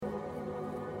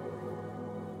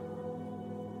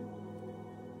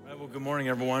Well, good morning,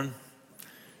 everyone.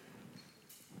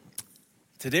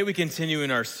 Today we continue in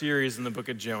our series in the book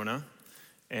of Jonah,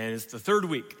 and it's the third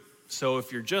week. So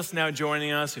if you're just now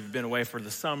joining us, if you've been away for the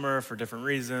summer for different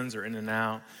reasons or in and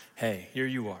out, hey, here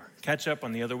you are. Catch up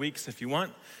on the other weeks if you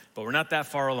want, but we're not that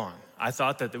far along. I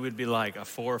thought that it would be like a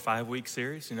 4 or 5 week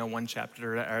series, one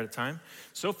chapter at a time.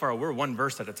 So far, we're one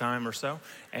verse at a time or so,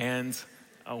 and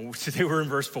today we're in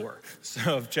verse 4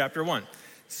 of chapter 1.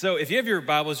 So if you have your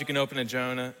Bibles, you can open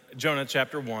to Jonah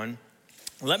chapter 1.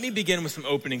 Let me begin with some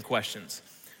opening questions.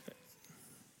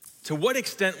 To what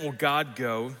extent will God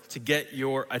go to get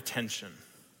your attention?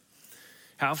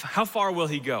 How far will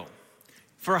he go?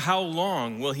 For how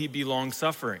long will he be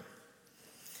long-suffering?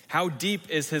 How deep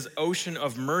is his ocean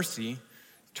of mercy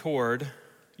toward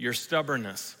your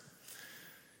stubbornness?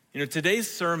 Today's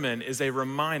sermon is a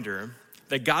reminder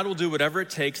that God will do whatever it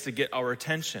takes to get our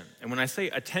attention. And when I say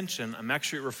attention, I'm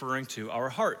actually referring to our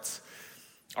hearts,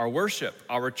 our worship,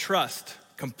 our trust,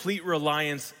 complete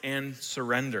reliance, and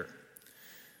surrender.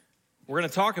 We're going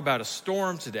to talk about a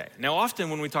storm today. Now, often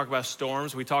when we talk about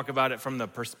storms, we talk about it from the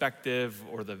perspective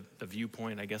or the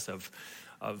viewpoint, I guess, of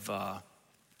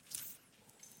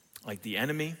like the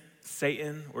enemy,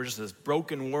 Satan, or just this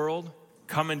broken world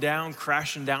coming down,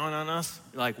 crashing down on us,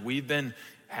 like we've been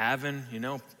having,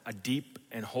 a deep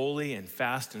and holy and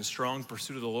fast and strong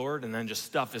pursuit of the Lord, and then just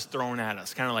stuff is thrown at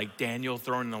us, kind of like Daniel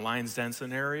thrown in the lion's den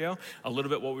scenario, a little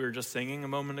bit what we were just singing a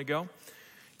moment ago.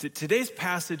 Today's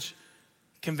passage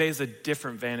conveys a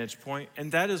different vantage point,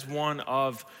 and that is one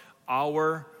of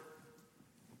our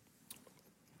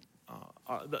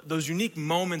those unique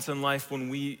moments in life when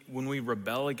we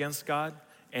rebel against God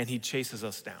and he chases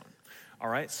us down. All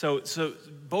right, so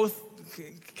both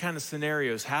kind of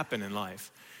scenarios happen in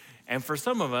life. And for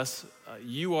some of us,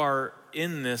 you are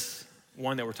in this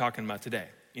one that we're talking about today.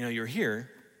 You're here,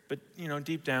 but,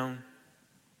 deep down,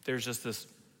 there's just this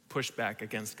pushback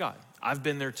against God. I've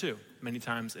been there too, many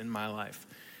times in my life.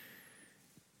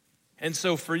 And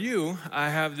so for you, I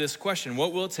have this question.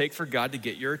 What will it take for God to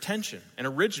get your attention? And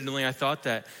originally, I thought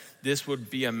that this would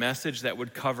be a message that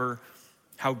would cover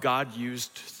how God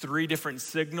used 3 different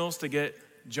signals to get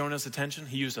Jonah's attention.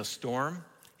 He used a storm,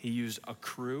 he used a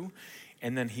crew,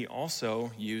 and then he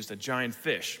also used a giant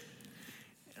fish.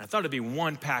 And I thought it'd be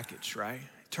one package, right?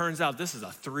 Turns out this is a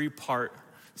 3-part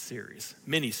series,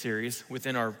 mini-series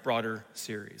within our broader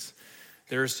series.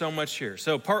 There is so much here.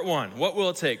 So part 1, what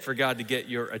will it take for God to get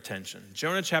your attention?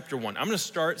 Jonah chapter 1. I'm going to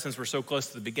start, since we're so close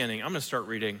to the beginning, I'm going to start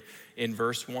reading in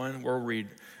verse 1. We'll read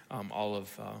all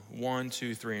of 1,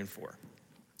 2, 3, and 4.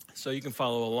 So you can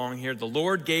follow along here. The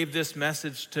Lord gave this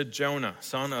message to Jonah,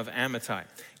 son of Amittai.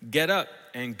 Get up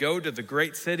and go to the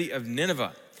great city of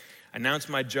Nineveh. Announce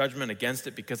my judgment against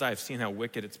it because I have seen how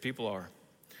wicked its people are.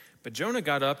 But Jonah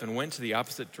got up and went in the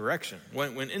opposite direction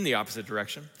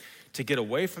to get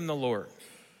away from the Lord.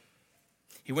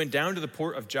 He went down to the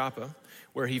port of Joppa,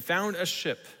 where he found a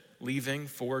ship leaving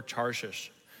for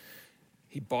Tarshish.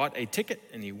 He bought a ticket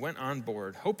and he went on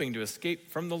board, hoping to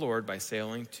escape from the Lord by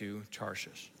sailing to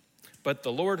Tarshish. But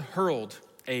the Lord hurled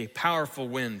a powerful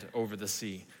wind over the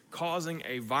sea, causing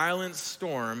a violent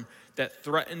storm that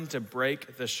threatened to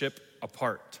break the ship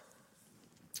apart.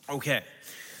 Okay,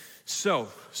 so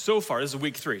far, this is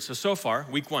week 3. So far,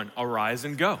 week 1, arise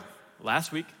and go.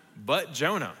 Last week, but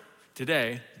Jonah.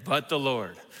 Today, but the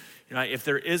Lord. If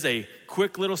there is a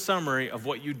quick little summary of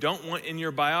what you don't want in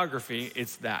your biography,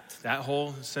 it's that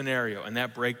whole scenario and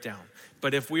that breakdown.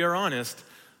 But if we are honest,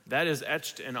 that is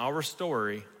etched in our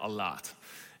story a lot.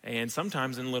 And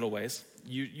sometimes in little ways,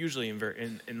 usually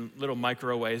in little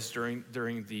micro ways during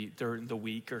the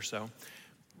week or so.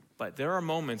 But there are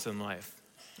moments in life.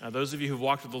 Those of you who've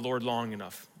walked with the Lord long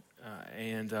enough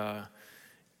and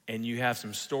you have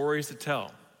some stories to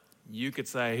tell, you could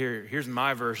say, here's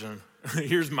my version,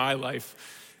 here's my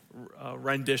life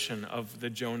rendition of the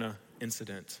Jonah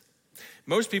incident.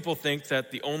 Most people think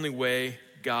that the only way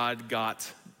God got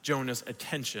Jonah's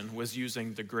attention was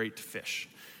using the great fish,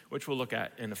 which we'll look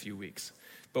at in a few weeks.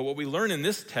 But what we learn in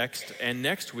this text and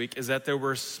next week is that there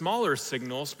were smaller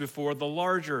signals before the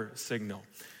larger signal.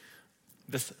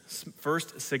 This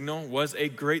first signal was a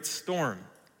great storm.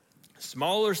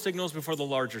 Smaller signals before the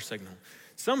larger signal.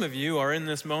 Some of you are in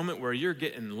this moment where you're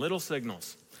getting little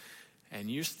signals and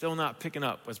you're still not picking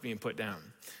up what's being put down.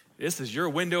 This is your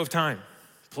window of time.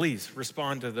 Please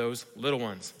respond to those little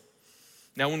ones.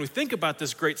 Now, when we think about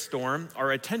this great storm,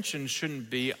 our attention shouldn't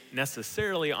be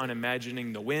necessarily on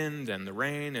imagining the wind and the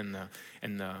rain and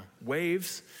the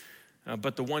waves,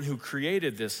 but the one who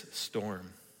created this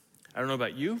storm. I don't know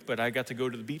about you, but I got to go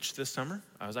to the beach this summer.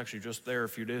 I was actually just there a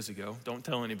few days ago. Don't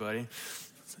tell anybody.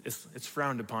 It's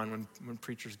frowned upon when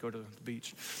preachers go to the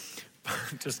beach.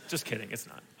 just kidding, it's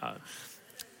not.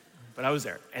 But I was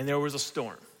there, and there was a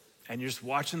storm, and you're just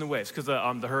watching the waves because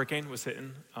the hurricane was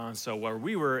hitting. So where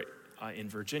we were in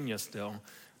Virginia still,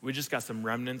 we just got some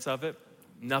remnants of it.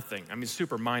 Nothing. I mean,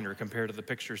 super minor compared to the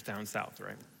pictures down south,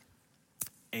 right?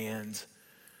 And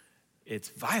it's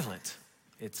violent.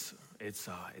 It's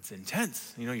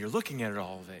intense. You know, you're looking at it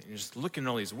all day. You're just looking at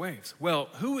all these waves. Well,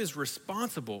 who is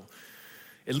responsible,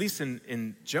 at least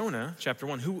in Jonah chapter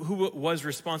 1, who was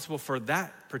responsible for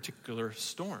that particular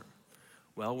storm?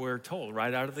 Well, we're told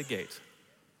right out of the gate.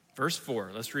 Verse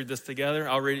 4, let's read this together.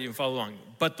 I'll read it, you can follow along.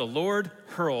 But the Lord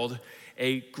hurled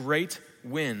a great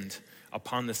wind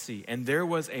upon the sea, and there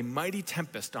was a mighty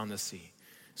tempest on the sea,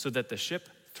 so that the ship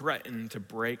threatened to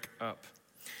break up.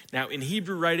 Now, in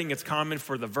Hebrew writing, it's common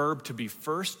for the verb to be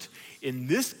first. In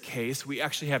this case, we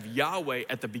actually have Yahweh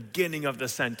at the beginning of the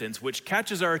sentence, which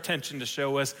catches our attention to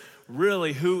show us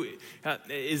really who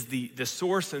is the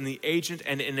source and the agent,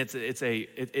 and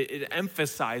it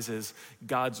emphasizes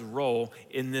God's role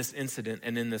in this incident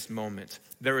and in this moment.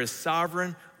 There is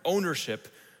sovereign ownership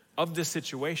of the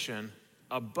situation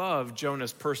above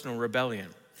Jonah's personal rebellion.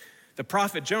 The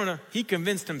prophet Jonah, he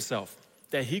convinced himself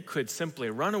that he could simply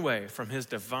run away from his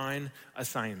divine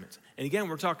assignment. And again,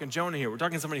 we're talking Jonah here. We're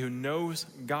talking somebody who knows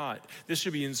God. This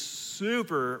should be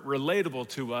super relatable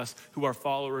to us who are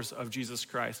followers of Jesus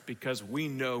Christ because we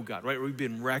know God, right? We've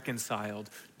been reconciled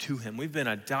to him. We've been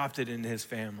adopted into his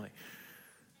family.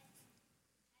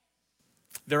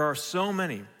 There are so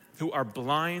many who are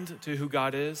blind to who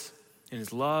God is in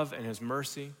his love and his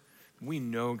mercy. We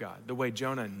know God the way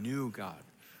Jonah knew God.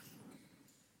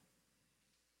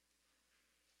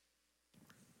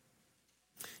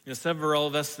 You know, several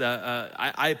of us,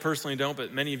 I personally don't,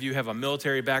 but many of you have a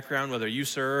military background, whether you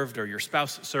served or your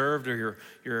spouse served or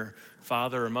your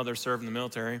father or mother served in the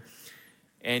military.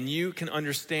 And you can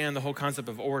understand the whole concept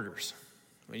of orders.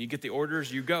 When you get the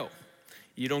orders, you go.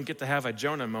 You don't get to have a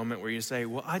Jonah moment where you say,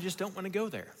 well, I just don't want to go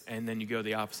there. And then you go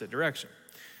the opposite direction.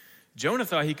 Jonah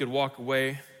thought he could walk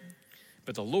away,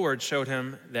 but the Lord showed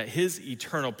him that his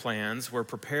eternal plans were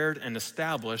prepared and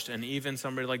established, and even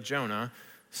somebody like Jonah,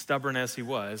 stubborn as he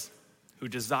was, who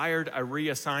desired a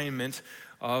reassignment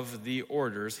of the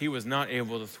orders, he was not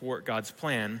able to thwart God's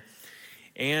plan.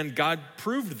 And God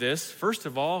proved this, first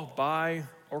of all, by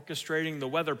orchestrating the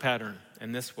weather pattern,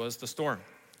 and this was the storm.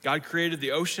 God created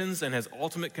the oceans and has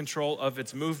ultimate control of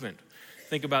its movement.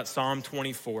 Think about Psalm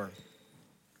 24.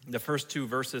 The first two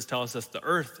verses tell us the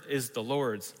earth is the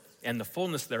Lord's and the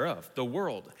fullness thereof, the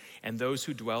world and those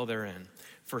who dwell therein.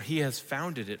 For he has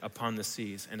founded it upon the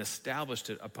seas and established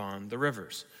it upon the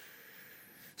rivers.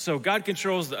 So God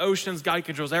controls the oceans, God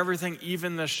controls everything,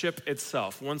 even the ship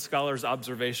itself. One scholar's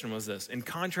observation was this: in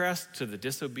contrast to the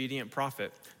disobedient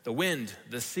prophet, the wind,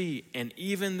 the sea, and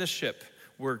even the ship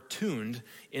were tuned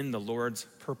in the Lord's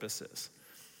purposes.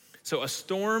 So a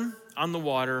storm on the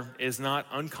water is not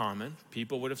uncommon.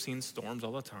 People would have seen storms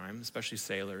all the time, especially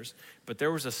sailors. But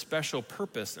there was a special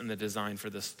purpose in the design for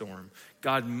this storm.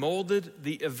 God molded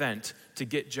the event to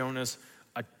get Jonah's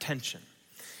attention.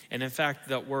 And in fact,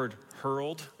 that word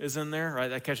hurled is in there, right?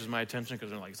 That catches my attention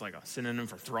because it's like a synonym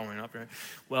for throwing up, right?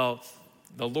 Well,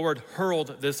 the Lord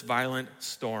hurled this violent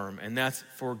storm, and that's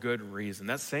for good reason.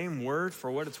 That same word, for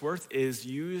what it's worth, is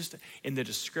used in the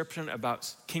description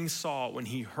about King Saul when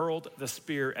he hurled the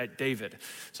spear at David.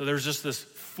 So there's just this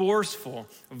forceful,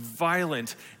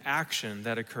 violent action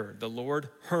that occurred. The Lord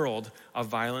hurled a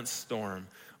violent storm,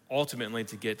 ultimately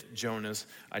to get Jonah's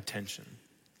attention.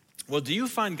 Well, do you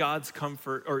find God's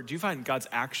comfort, or do you find God's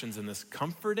actions in this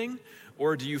comforting,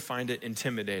 or do you find it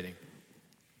intimidating?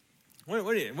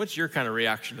 What's your kind of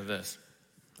reaction to this?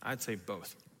 I'd say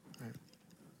both. Right.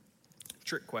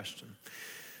 Trick question.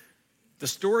 The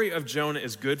story of Jonah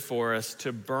is good for us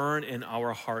to burn in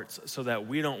our hearts so that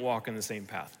we don't walk in the same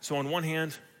path. So on one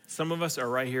hand, some of us are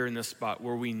right here in this spot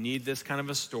where we need this kind of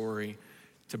a story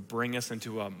to bring us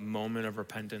into a moment of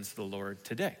repentance to the Lord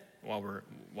today.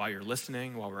 While you're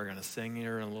listening, while we're going to sing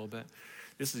here in a little bit,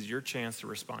 this is your chance to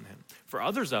respond to him. For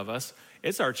others of us,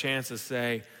 it's our chance to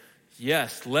say,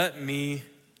 yes, let me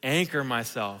anchor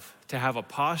myself to have a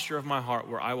posture of my heart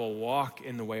where I will walk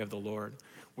in the way of the Lord,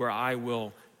 where I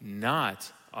will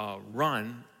not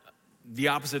run the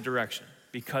opposite direction,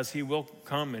 because he will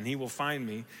come and he will find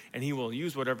me and he will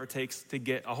use whatever it takes to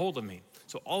get a hold of me.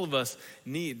 So all of us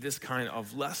need this kind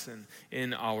of lesson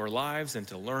in our lives, and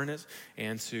to learn it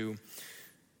and to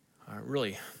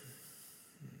really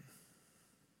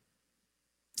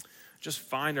just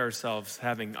find ourselves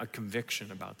having a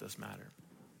conviction about this matter.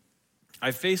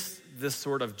 I faced this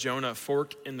sort of Jonah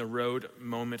fork in the road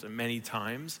moment many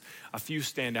times. A few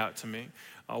stand out to me.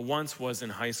 Once was in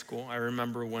high school. I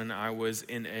remember when I was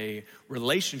in a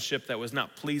relationship that was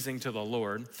not pleasing to the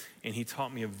Lord, and he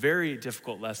taught me a very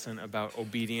difficult lesson about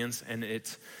obedience, and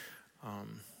at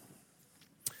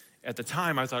the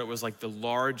time, I thought it was like the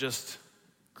largest,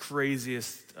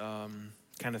 craziest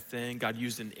kind of thing. God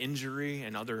used an injury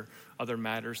and other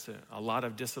matters, a lot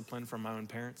of discipline from my own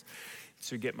parents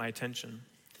to get my attention.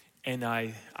 And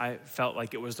I felt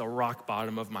like it was the rock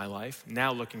bottom of my life.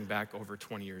 Now looking back over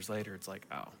 20 years later, it's like,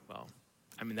 oh, well,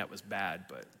 I mean, that was bad,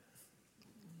 but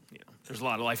there's a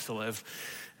lot of life to live,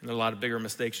 and there are a lot of bigger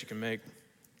mistakes you can make.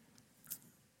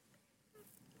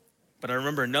 But I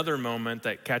remember another moment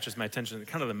that catches my attention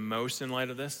kind of the most in light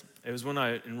of this. It was when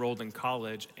I enrolled in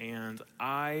college, and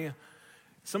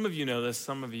some of you know this,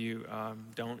 some of you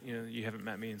don't, you haven't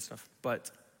met me and stuff, but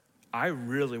I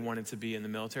really wanted to be in the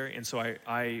military, and so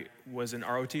I was in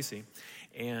ROTC,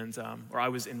 or I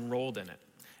was enrolled in it.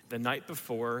 The night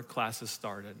before classes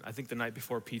started, I think the night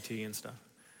before PT and stuff,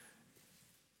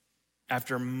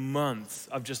 after months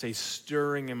of just a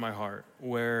stirring in my heart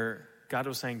where God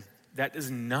was saying, that is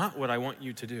not what I want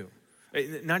you to do.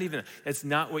 Not even, it's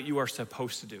not what you are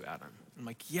supposed to do, Adam. I'm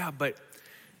like, yeah, but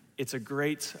it's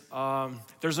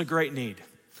there's a great need.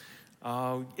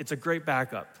 It's a great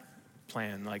backup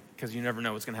plan, because you never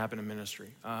know what's going to happen in ministry.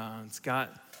 It's got,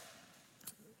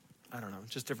 I don't know,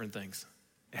 just different things.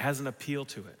 It has an appeal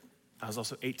to it. I was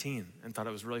also 18 and thought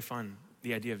it was really fun,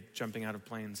 the idea of jumping out of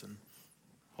planes and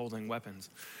holding weapons.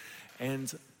 And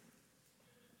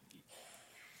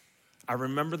I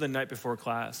remember the night before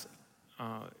class,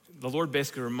 the Lord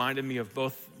basically reminded me of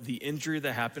both the injury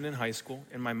that happened in high school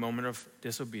in my moment of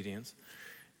disobedience,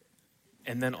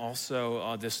 and then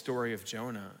also this story of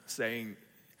Jonah saying,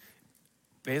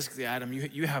 basically, Adam,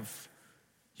 you have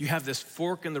this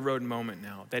fork in the road moment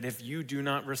now that if you do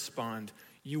not respond,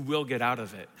 you will get out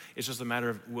of it. It's just a matter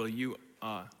of will you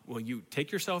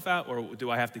take yourself out, or do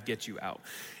I have to get you out?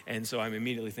 And so I'm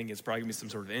immediately thinking it's probably going to be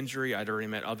some sort of injury. I'd already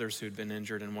met others who'd been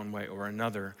injured in one way or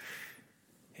another.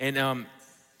 And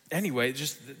anyway,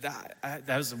 just that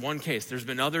was one case. There's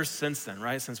been others since then,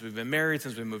 right? Since we've been married,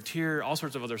 since we moved here, all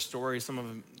sorts of other stories. Some of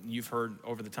them you've heard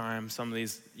over the time. Some of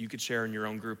these you could share in your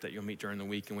own group that you'll meet during the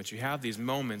week, in which you have these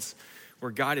moments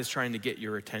where God is trying to get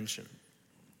your attention.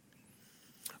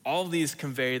 All of these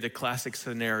convey the classic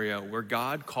scenario where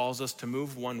God calls us to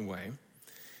move one way,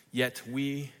 yet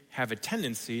we have a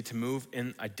tendency to move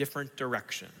in a different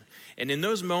direction. And in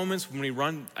those moments when we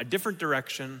run a different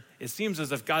direction, it seems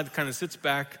as if God kind of sits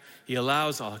back, he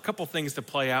allows a couple things to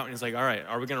play out, and he's like, all right,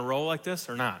 are we gonna roll like this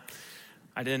or not?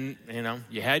 I didn't,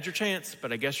 you had your chance,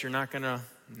 but I guess you're not gonna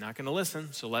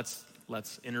listen, so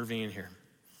let's intervene here.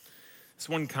 This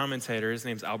one commentator, his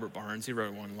name's Albert Barnes, he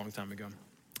wrote one a long time ago,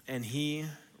 and he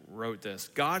wrote this: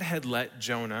 God had let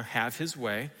Jonah have his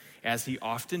way, as he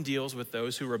often deals with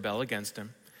those who rebel against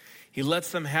him. He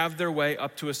lets them have their way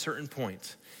up to a certain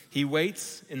point. He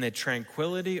waits in the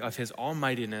tranquility of his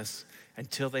almightiness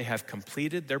until they have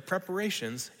completed their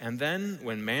preparations, and then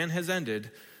when man has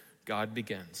ended, God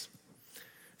begins.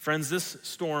 Friends, this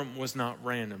storm was not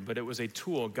random, but it was a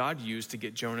tool God used to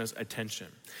get Jonah's attention.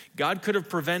 God could have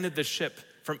prevented the ship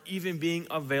from even being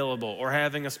available or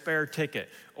having a spare ticket,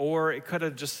 or it could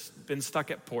have just been stuck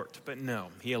at port. But no,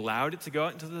 he allowed it to go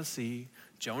out into the sea.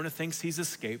 Jonah thinks he's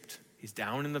escaped. He's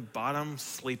down in the bottom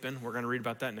sleeping. We're going to read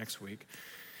about that next week.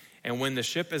 And when the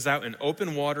ship is out in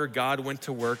open water, God went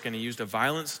to work and he used a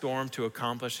violent storm to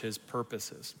accomplish his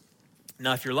purposes.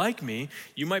 Now, if you're like me,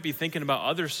 you might be thinking about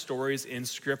other stories in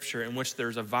Scripture in which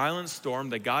there's a violent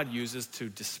storm that God uses to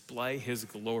display his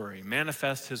glory,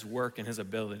 manifest his work and his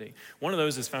ability. One of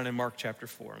those is found in Mark chapter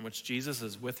 4, in which Jesus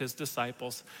is with his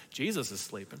disciples. Jesus is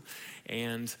sleeping.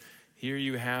 And here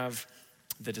you have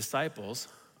the disciples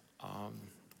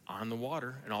on the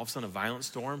water, and all of a sudden a violent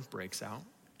storm breaks out,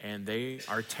 and they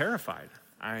are terrified.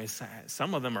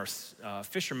 Some of them are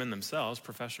fishermen themselves,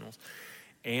 professionals,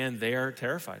 and they are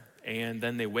terrified. And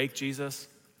then they wake Jesus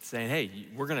saying, hey,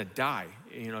 we're going to die,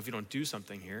 if you don't do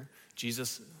something here.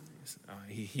 Jesus,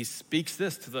 he speaks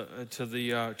this to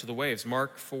the waves.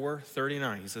 Mark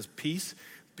 4:39. He says, peace,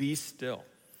 be still.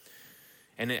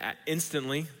 And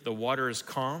instantly the water is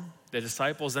calm. The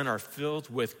disciples then are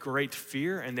filled with great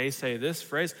fear, and they say this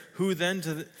phrase, who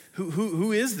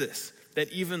is this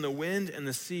that even the wind and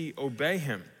the sea obey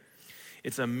him?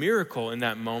 It's a miracle in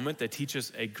that moment that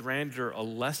teaches a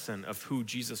lesson of who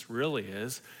Jesus really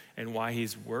is and why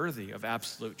he's worthy of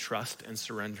absolute trust and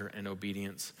surrender and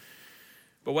obedience.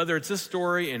 But whether it's this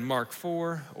story in Mark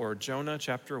 4 or Jonah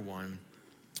chapter 1,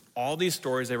 All these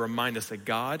stories, they remind us that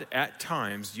God at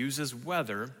times uses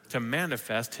weather to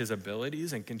manifest his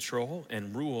abilities and control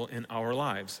and rule in our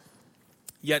lives.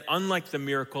 Yet, unlike the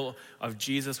miracle of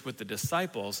Jesus with the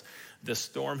disciples, the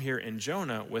storm here in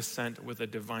Jonah was sent with a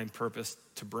divine purpose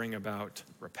to bring about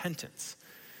repentance.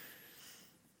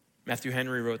 Matthew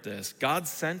Henry wrote this: God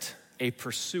sent a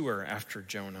pursuer after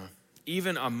Jonah,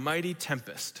 even a mighty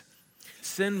tempest.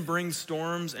 Sin brings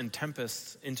storms and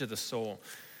tempests into the soul,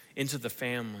 into the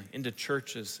family, into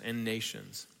churches and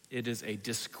nations. It is a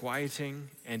disquieting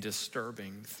and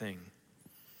disturbing thing.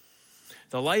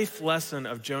 The life lesson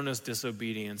of Jonah's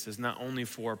disobedience is not only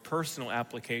for personal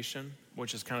application,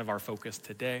 which is kind of our focus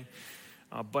today,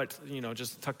 but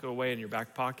just tuck it away in your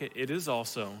back pocket. It is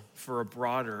also for a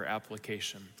broader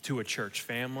application to a church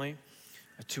family,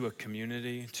 to a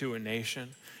community, to a nation,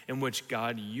 in which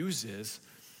God uses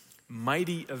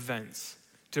mighty events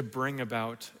to bring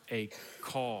about a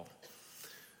call.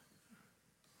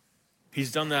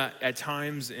 He's done that at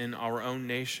times in our own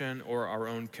nation or our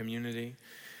own community.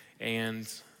 And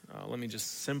let me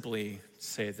just simply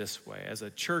say it this way. As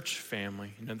a church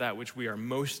family, that which we are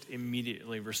most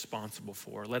immediately responsible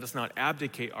for, let us not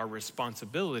abdicate our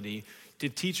responsibility to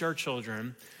teach our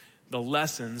children the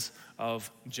lessons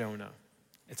of Jonah.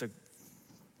 It's a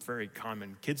very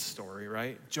common kids story,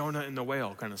 right? Jonah and the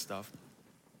whale kind of stuff.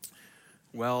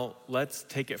 Well, let's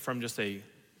take it from just a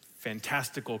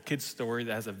fantastical kids story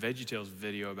that has a VeggieTales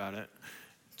video about it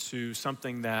to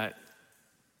something that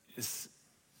is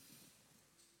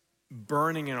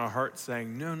burning in our hearts,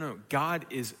 saying, no, God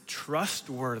is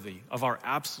trustworthy of our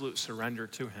absolute surrender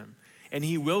to him. And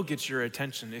he will get your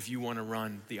attention if you want to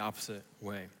run the opposite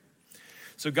way.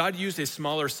 So God used a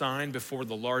smaller sign before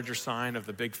the larger sign of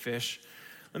the big fish.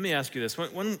 Let me ask you this.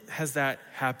 When has that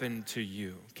happened to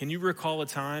you? Can you recall a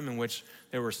time in which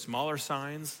there were smaller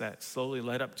signs that slowly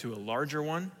led up to a larger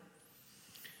one?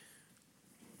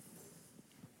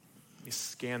 Let me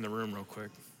scan the room real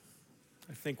quick.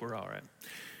 I think we're all right.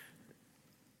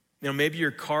 Maybe your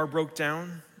car broke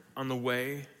down on the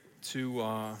way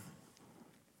to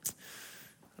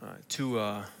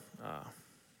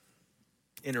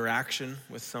interaction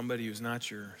with somebody who's not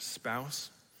your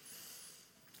spouse.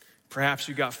 Perhaps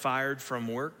you got fired from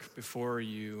work before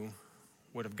you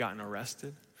would have gotten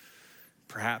arrested.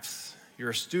 Perhaps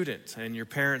you're a student and your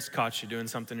parents caught you doing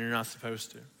something you're not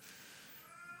supposed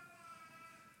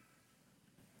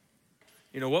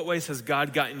to. What ways has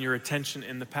God gotten your attention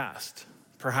in the past?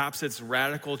 Perhaps it's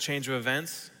radical change of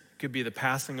events. It could be the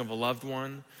passing of a loved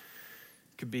one.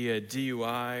 It could be a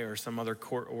DUI or some other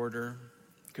court order.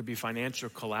 It could be financial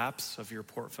collapse of your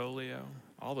portfolio.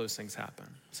 All those things happen.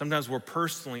 Sometimes we're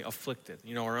personally afflicted,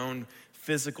 our own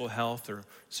physical health or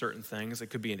certain things. It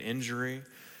could be an injury. It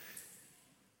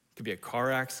could be a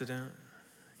car accident.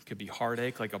 It could be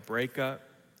heartache like a breakup.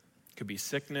 It could be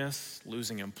sickness,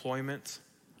 losing employment.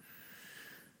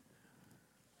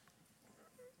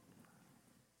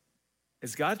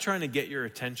 Is God trying to get your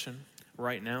attention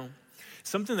right now?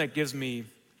 Something that gives me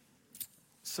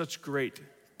such great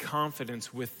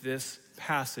confidence with this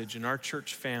passage in our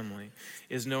church family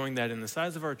is knowing that in the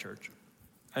size of our church,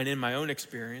 and in my own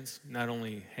experience, not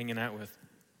only hanging out with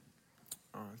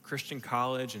Christian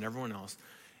college and everyone else,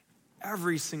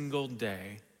 every single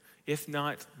day, if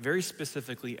not very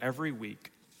specifically every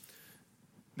week,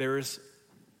 there is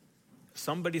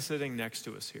somebody sitting next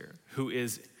to us here who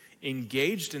is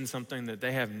engaged in something that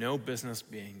they have no business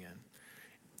being in.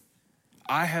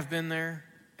 I have been there,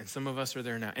 and some of us are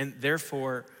there now. And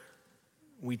therefore,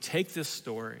 we take this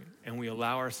story and we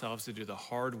allow ourselves to do the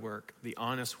hard work, the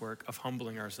honest work of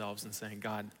humbling ourselves and saying,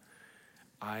 God,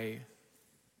 I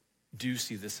do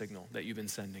see the signal that you've been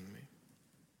sending me.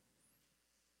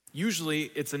 Usually,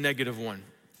 it's a negative one.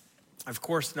 Of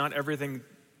course, not everything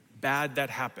bad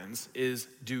that happens is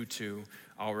due to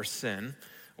our sin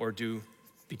or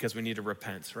because we need to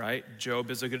repent, right? Job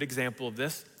is a good example of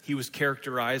this. He was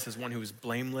characterized as one who was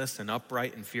blameless and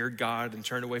upright and feared God and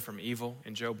turned away from evil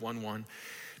in Job 1:1.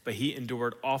 But he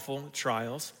endured awful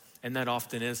trials, and that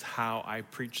often is how I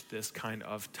preach this kind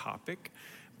of topic.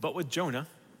 But with Jonah,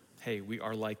 hey, we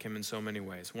are like him in so many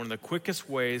ways. One of the quickest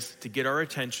ways to get our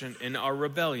attention in our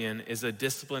rebellion is a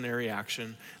disciplinary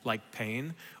action like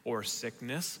pain or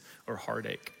sickness or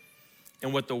heartache.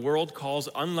 And what the world calls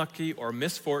unlucky or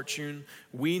misfortune,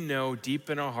 we know deep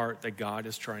in our heart that God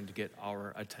is trying to get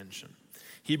our attention.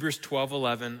 Hebrews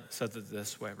 12:11 says it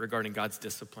this way regarding God's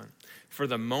discipline. For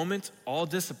the moment, all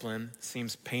discipline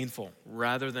seems painful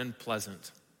rather than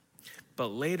pleasant. But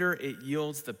later it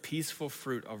yields the peaceful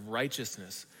fruit of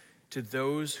righteousness to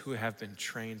those who have been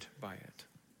trained by it.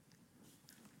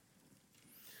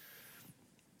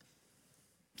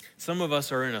 Some of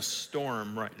us are in a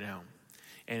storm right now,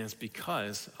 and it's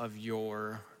because of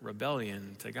your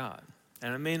rebellion to God.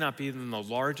 And it may not be in the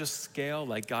largest scale,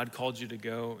 like God called you to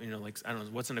go, like, I don't know,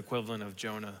 what's an equivalent of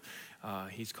Jonah?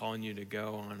 He's calling you to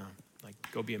go on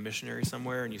go be a missionary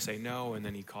somewhere, and you say no, and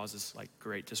then he causes like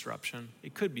great disruption.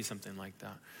 It could be something like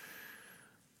that.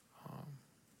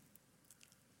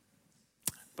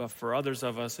 But for others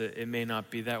of us, it may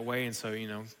not be that way. And so,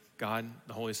 God,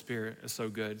 the Holy Spirit, is so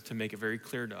good to make it very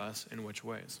clear to us in which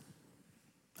ways.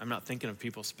 I'm not thinking of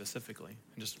people specifically.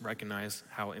 I just recognize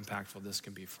how impactful this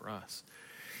can be for us.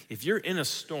 If you're in a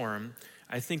storm,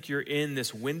 I think you're in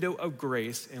this window of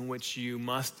grace in which you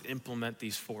must implement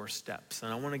these 4 steps.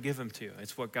 And I want to give them to you.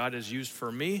 It's what God has used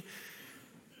for me,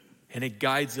 and it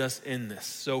guides us in this.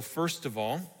 So first of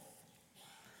all,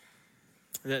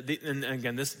 and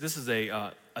again, this is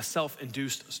a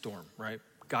self-induced storm, right?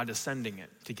 God is sending it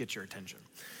to get your attention.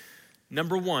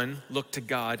 Number 1, look to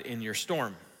God in your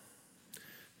storm.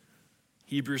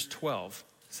 Hebrews 12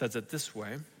 says it this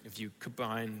way. If you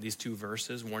combine these 2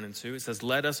 verses, 1 and 2, it says,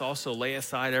 "Let us also lay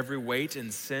aside every weight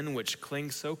and sin which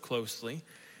clings so closely,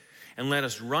 and let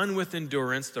us run with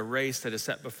endurance the race that is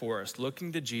set before us,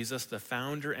 looking to Jesus, the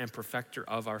founder and perfecter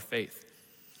of our faith."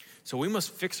 So we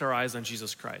must fix our eyes on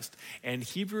Jesus Christ. And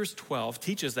Hebrews 12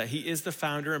 teaches that he is the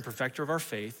founder and perfecter of our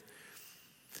faith.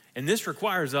 And this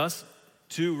requires us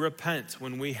to repent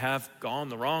when we have gone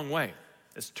the wrong way.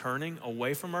 It's turning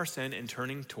away from our sin and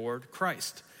turning toward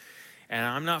Christ. And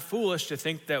I'm not foolish to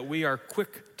think that we are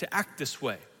quick to act this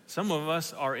way. Some of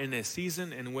us are in a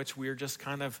season in which we're just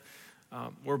kind of,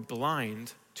 we're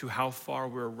blind to how far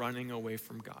we're running away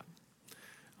from God.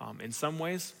 In some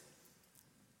ways,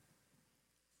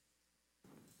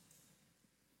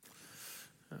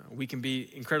 we can be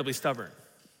incredibly stubborn,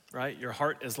 right? Your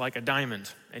heart is like a diamond,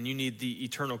 and you need the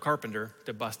eternal carpenter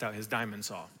to bust out his diamond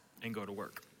saw and go to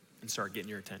work and start getting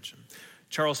your attention.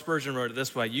 Charles Spurgeon wrote it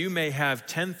this way: "You may have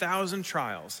 10,000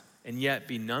 trials and yet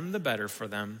be none the better for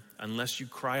them unless you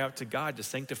cry out to God to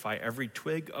sanctify every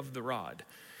twig of the rod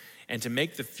and to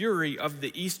make the fury of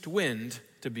the east wind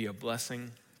to be a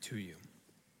blessing to you."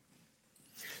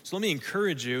 So let me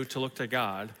encourage you to look to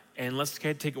God, and let's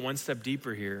take it one step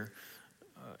deeper here.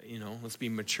 Let's be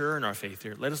mature in our faith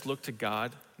here. Let us look to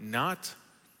God not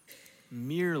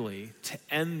merely to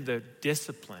end the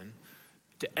discipline,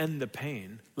 to end the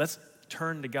pain. Let's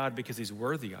turn to God because he's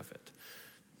worthy of it.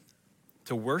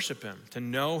 To worship him, to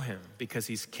know him because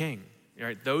he's king,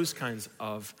 right? Those kinds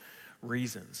of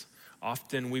reasons.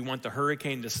 Often we want the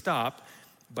hurricane to stop,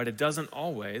 but it doesn't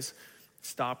always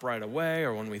stop right away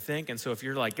or when we think. And so if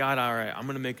you're like, "God, all right, I'm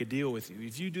going to make a deal with you.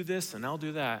 If you do this and I'll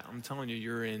do that," I'm telling you,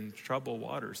 you're in troubled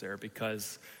waters there,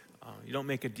 because you don't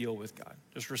make a deal with God.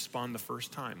 Just respond the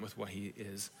first time with what he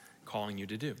is calling you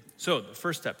to do. So the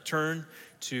first step, turn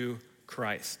to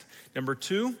Christ. Number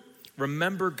 2,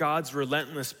 remember God's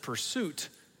relentless pursuit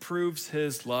proves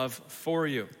his love for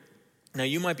you. Now,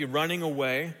 you might be running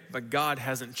away, but God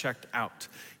hasn't checked out.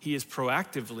 He is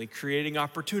proactively creating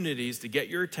opportunities to get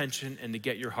your attention and to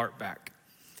get your heart back.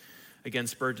 Again,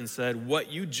 Spurgeon said, "What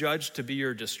you judged to be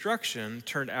your destruction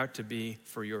turned out to be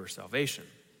for your salvation."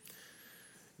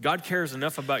 God cares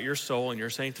enough about your soul and your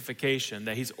sanctification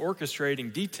that he's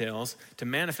orchestrating details to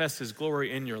manifest his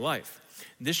glory in your life.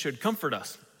 This should comfort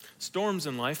us. Storms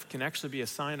in life can actually be a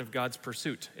sign of God's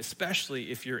pursuit,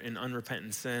 especially if you're in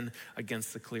unrepentant sin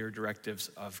against the clear directives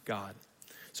of God.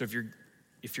 So if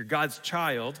you're God's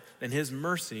child, then his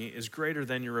mercy is greater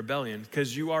than your rebellion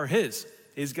because you are his.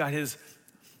 He's got his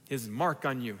mark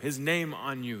on you, his name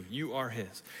on you. You are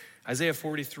his. Isaiah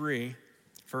 43,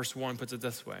 verse 1 puts it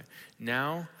this way: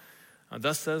 "Now,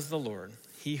 thus says the Lord,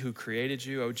 he who created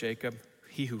you, O Jacob,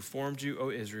 he who formed you, O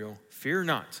Israel, fear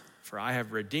not, for I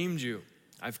have redeemed you.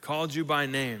 I've called you by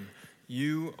name.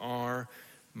 You are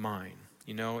mine."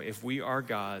 If we are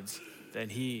God's, then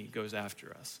he goes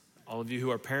after us. All of you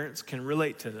who are parents can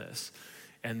relate to this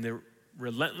and the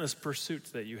relentless pursuit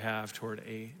that you have toward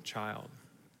a child.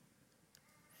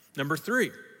 Number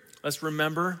 3, let's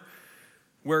remember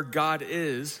where God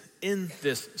is in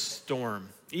this storm.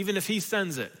 Even if he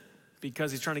sends it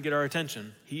because he's trying to get our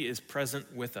attention, he is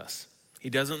present with us.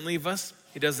 He doesn't leave us.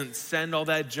 He doesn't send all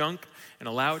that junk and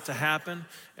allow it to happen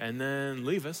and then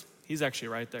leave us. He's actually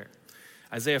right there.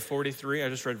 Isaiah 43, I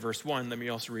just read verse 1. Let me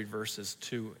also read verses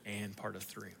 2 and part of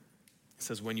 3. It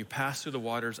says, "When you pass through the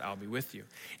waters, I'll be with you.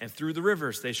 And through the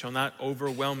rivers, they shall not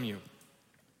overwhelm you.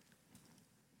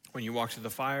 When you walk through the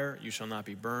fire, you shall not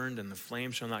be burned, and the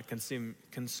flame shall not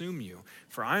consume you.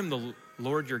 For I am the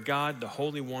Lord your God, the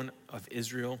Holy One of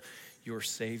Israel, your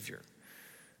Savior."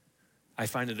 I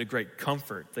find it a great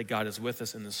comfort that God is with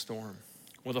us in the storm.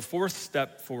 Well, the fourth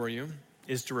step for you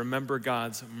is to remember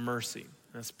God's mercy.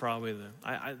 That's probably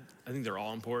I think they're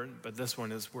all important, but this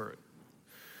one is where,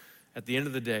 at the end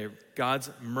of the day, God's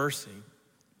mercy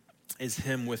is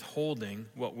him withholding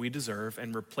what we deserve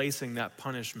and replacing that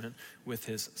punishment with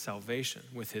his salvation,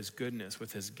 with his goodness,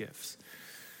 with his gifts.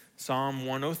 Psalm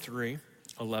 103,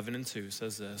 11 and 2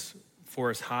 says this, "For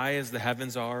as high as the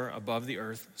heavens are above the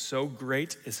earth, so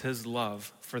great is his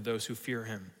love for those who fear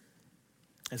him.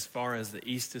 As far as the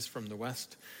east is from the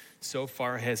west, so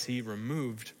far has he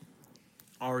removed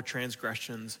our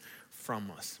transgressions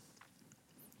from us."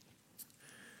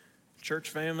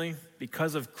 Church family,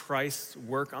 because of Christ's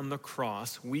work on the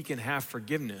cross, we can have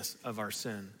forgiveness of our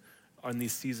sin on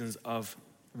these seasons of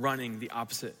running the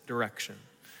opposite direction.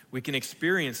 We can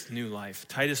experience new life.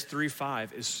 Titus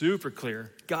 3:5 is super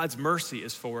clear. God's mercy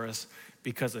is for us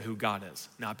because of who God is.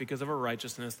 Not because of our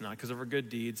righteousness, not because of our good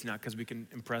deeds, not because we can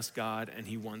impress God and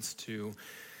he wants to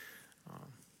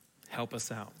help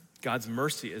us out. God's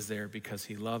mercy is there because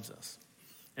he loves us.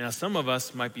 And now some of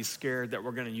us might be scared that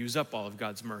we're going to use up all of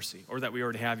God's mercy, or that we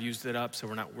already have used it up, so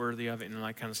we're not worthy of it and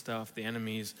that kind of stuff. The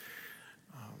enemy's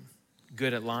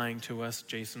good at lying to us.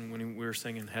 Jason, when we were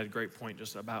singing, had a great point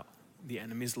just about the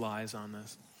enemy's lies on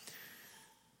this.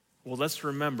 Well, let's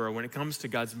remember, when it comes to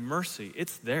God's mercy,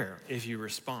 it's there if you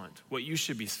respond. What you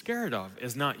should be scared of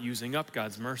is not using up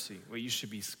God's mercy. What you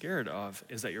should be scared of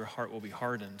is that your heart will be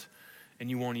hardened and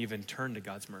you won't even turn to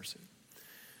God's mercy.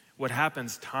 What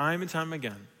happens time and time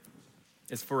again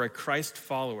is for a Christ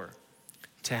follower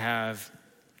to have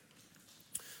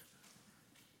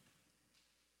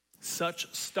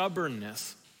such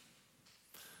stubbornness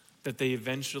that they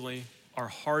eventually are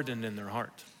hardened in their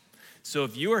heart. So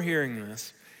if you are hearing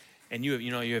this and you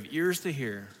have ears to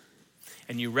hear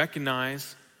and you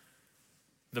recognize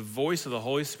the voice of the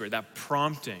Holy Spirit, that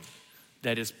prompting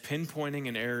that is pinpointing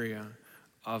an area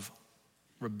of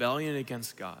rebellion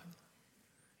against God,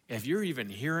 if you're even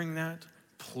hearing that,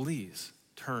 please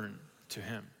turn to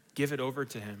him. Give it over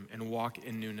to him and walk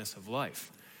in newness of life.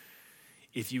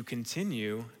 If you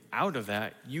continue out of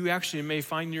that, you actually may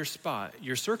find your spot.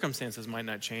 Your circumstances might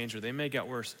not change or they may get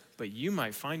worse, but you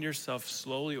might find yourself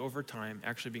slowly over time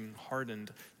actually being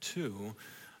hardened to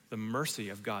the mercy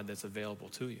of God that's available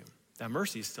to you. That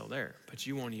mercy is still there, but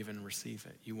you won't even receive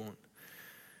it. You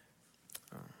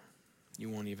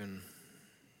won't even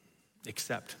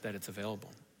accept that it's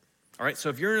available. All right, so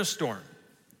if you're in a storm,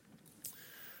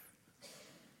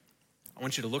 I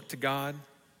want you to look to God,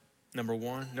 number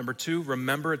one. Number two,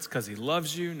 remember it's because he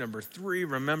loves you. Number three,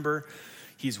 remember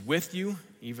he's with you,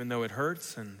 even though it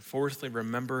hurts. And fourthly,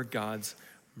 remember God's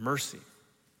mercy.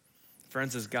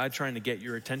 Friends, is God trying to get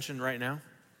your attention right now?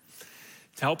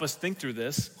 To help us think through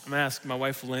this, I'm going to ask my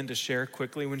wife, Lynn, to share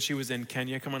quickly when she was in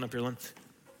Kenya. Come on up here, Lynn.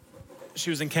 She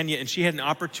was in Kenya, and she had an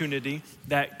opportunity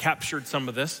that captured some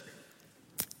of this.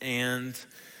 And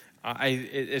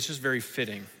it's just very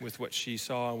fitting with what she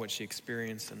saw, what she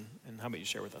experienced, and how about you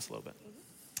share with us a little bit?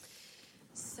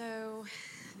 So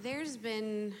there's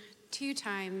been 2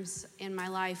 times in my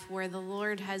life where the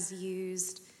Lord has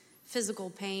used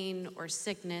physical pain or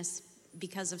sickness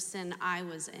because of sin I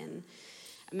was in.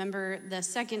 I remember the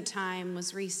second time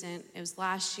was recent. It was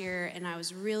last year, and I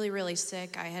was really, really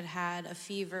sick. I had had a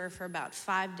fever for about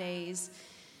 5 days.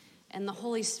 And the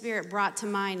Holy Spirit brought to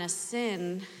mind a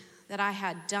sin that I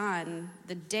had done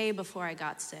the day before I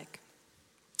got sick.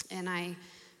 And I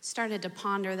started to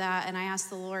ponder that, and I asked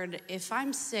the Lord, if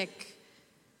I'm sick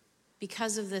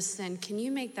because of this sin, can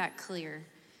you make that clear?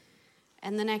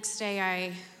 And the next day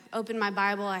I opened my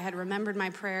Bible. I had remembered my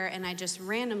prayer, and I just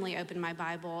randomly opened my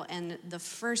Bible, and the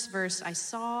first verse I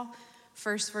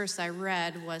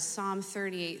read was Psalm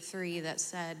 38:3 that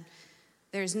said,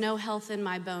 "There's no health in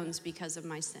my bones because of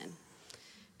my sin."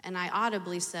 And I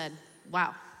audibly said,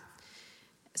 wow.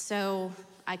 So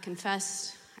I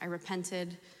confessed, I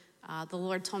repented. The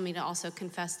Lord told me to also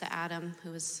confess to Adam,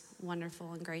 who was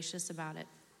wonderful and gracious about it.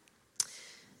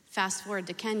 Fast forward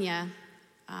to Kenya.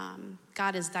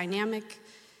 God is dynamic.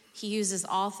 He uses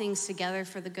all things together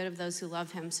for the good of those who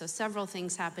love him. So several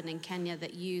things happened in Kenya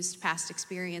that used past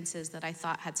experiences that I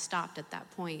thought had stopped at that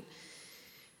point.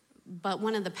 But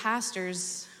one of the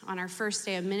pastors on our first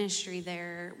day of ministry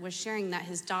there was sharing that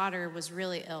his daughter was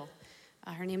really ill.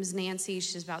 Her name is Nancy.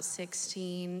 She's about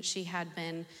 16. She had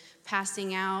been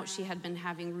passing out. She had been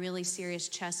having really serious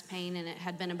chest pain, and it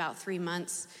had been about 3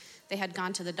 months. They had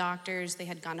gone to the doctors. They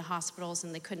had gone to hospitals,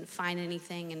 and they couldn't find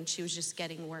anything, and she was just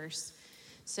getting worse.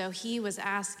 So he was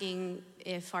asking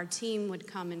if our team would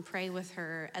come and pray with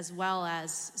her, as well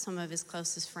as some of his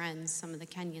closest friends, some of the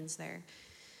Kenyans there.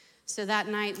 So that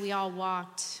night we all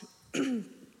walked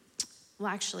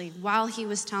well, actually, while he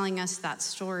was telling us that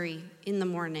story in the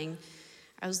morning,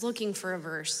 I was looking for a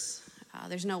verse.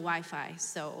 There's no Wi-Fi,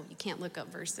 so you can't look up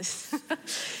verses.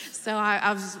 So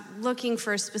I was looking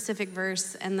for a specific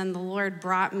verse, and then the Lord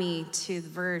brought me to the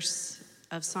verse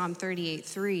of Psalm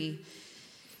 38:3.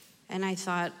 And I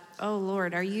thought, oh,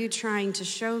 Lord, are you trying to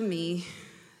show me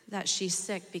that she's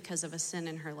sick because of a sin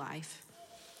in her life?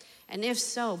 And if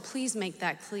so, please make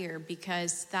that clear,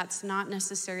 because that's not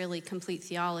necessarily complete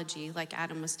theology like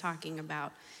Adam was talking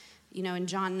about. You know, in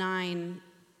John 9,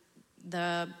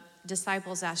 the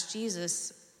disciples asked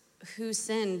Jesus, who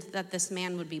sinned that this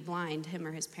man would be blind, him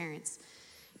or his parents?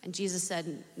 And Jesus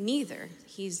said, neither.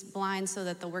 He's blind so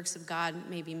that the works of God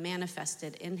may be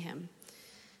manifested in him,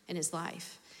 in his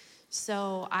life.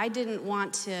 So I didn't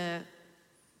want to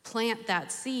plant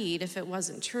that seed if it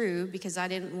wasn't true, because I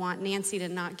didn't want Nancy to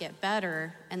not get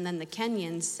better and then the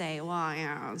Kenyans say, well,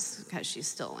 it's because she's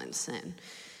still in sin,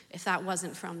 if that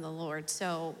wasn't from the Lord.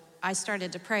 So I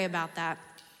started to pray about that.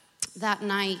 That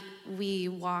night, we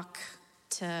walk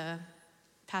to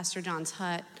Pastor John's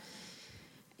hut,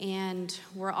 and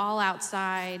we're all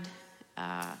outside,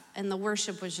 and the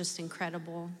worship was just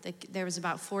incredible. There was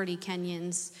about 40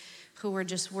 Kenyans who were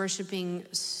just worshiping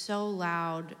so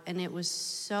loud, and it was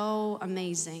so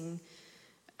amazing.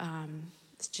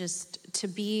 Just to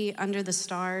be under the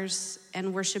stars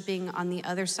and worshiping on the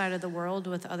other side of the world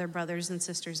with other brothers and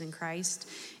sisters in Christ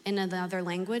in another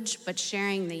language, but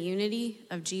sharing the unity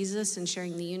of Jesus and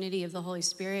sharing the unity of the Holy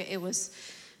Spirit. It was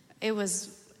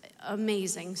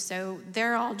amazing. So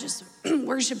they're all just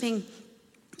worshiping,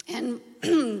 and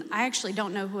I actually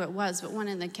don't know who it was, but one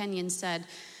of the Kenyans said,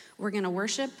 we're going to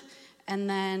worship, and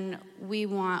then we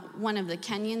want one of the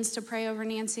Kenyans to pray over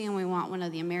Nancy, and we want one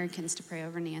of the Americans to pray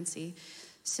over Nancy.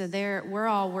 So we're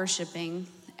all worshiping,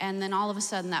 and then all of a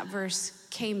sudden that verse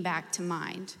came back to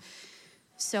mind.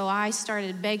 So I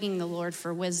started begging the Lord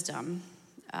for wisdom.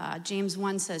 James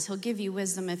 1 says, he'll give you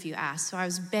wisdom if you ask. So I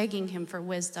was begging him for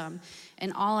wisdom,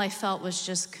 and all I felt was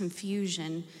just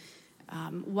confusion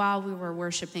while we were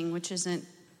worshiping, which isn't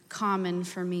common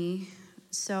for me.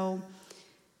 So,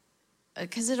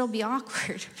 because it'll be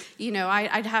awkward. You know,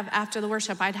 I'd have, after the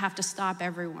worship, I'd have to stop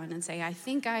everyone and say, I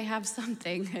think I have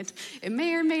something. It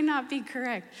may or may not be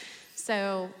correct.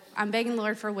 So I'm begging the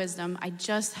Lord for wisdom. I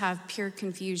just have pure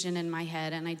confusion in my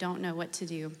head, and I don't know what to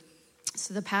do.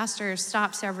 So the pastor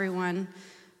stops everyone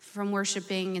from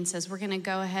worshiping and says, we're going to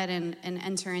go ahead and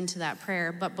enter into that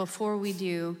prayer. But before we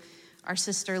do, our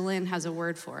sister Lynn has a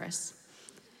word for us.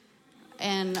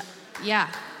 And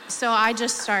yeah, so I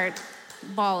just start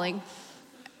bawling.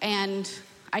 And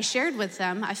I shared with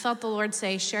them, I felt the Lord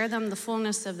say, share them the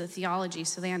fullness of the theology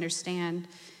so they understand.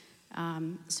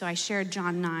 So I shared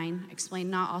John 9,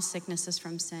 explained not all sickness is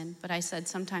from sin, but I said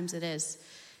sometimes it is.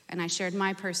 And I shared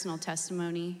my personal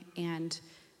testimony and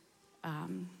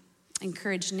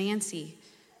encouraged Nancy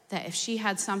that if she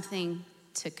had something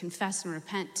to confess and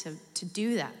repent, to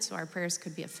do that so our prayers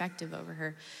could be effective over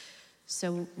her.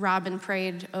 So Robin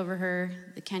prayed over her,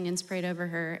 the Kenyans prayed over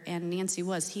her, and Nancy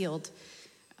was healed.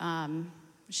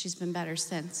 She's been better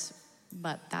since,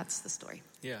 but that's the story.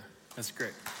 Yeah, that's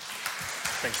great.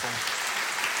 Thanks, Aaron.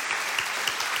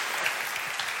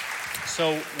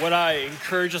 So what I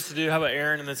encourage us to do, how about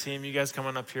Aaron and the team, you guys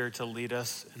coming up here to lead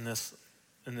us in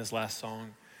this last song.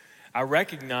 I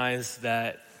recognize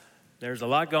that there's a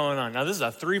lot going on. Now, this is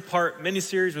a 3-part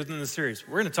mini-series within the series.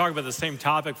 We're going to talk about the same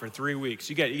topic for 3 weeks.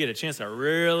 You get a chance to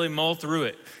really mull through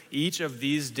it. Each of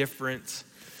these different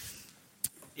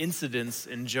incidents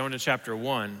in Jonah chapter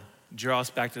 1 draw us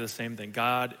back to the same thing.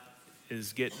 God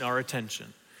is getting our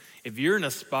attention. If you're in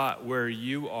a spot where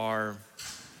you are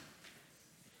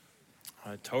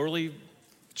totally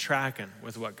tracking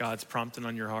with what God's prompting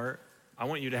on your heart, I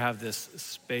want you to have this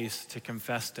space to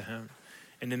confess to him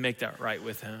and to make that right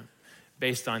with him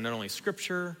based on not only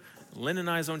scripture, Lynn and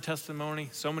I's own testimony,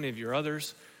 so many of your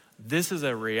others. This is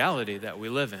a reality that we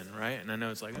live in, right? And I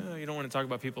know it's like, oh, you don't want to talk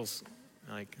about people's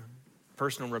like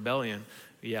personal rebellion.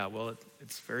 Yeah, well,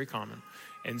 it's very common.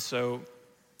 And so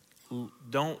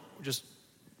don't just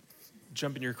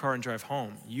jump in your car and drive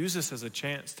home. Use this as a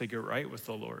chance to get right with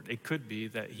the Lord. It could be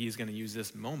that he's going to use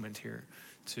this moment here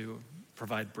to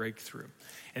provide breakthrough.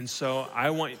 And so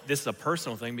this is a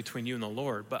personal thing between you and the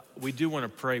Lord, but we do want to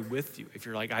pray with you. If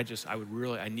you're like, I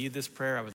need this prayer, I would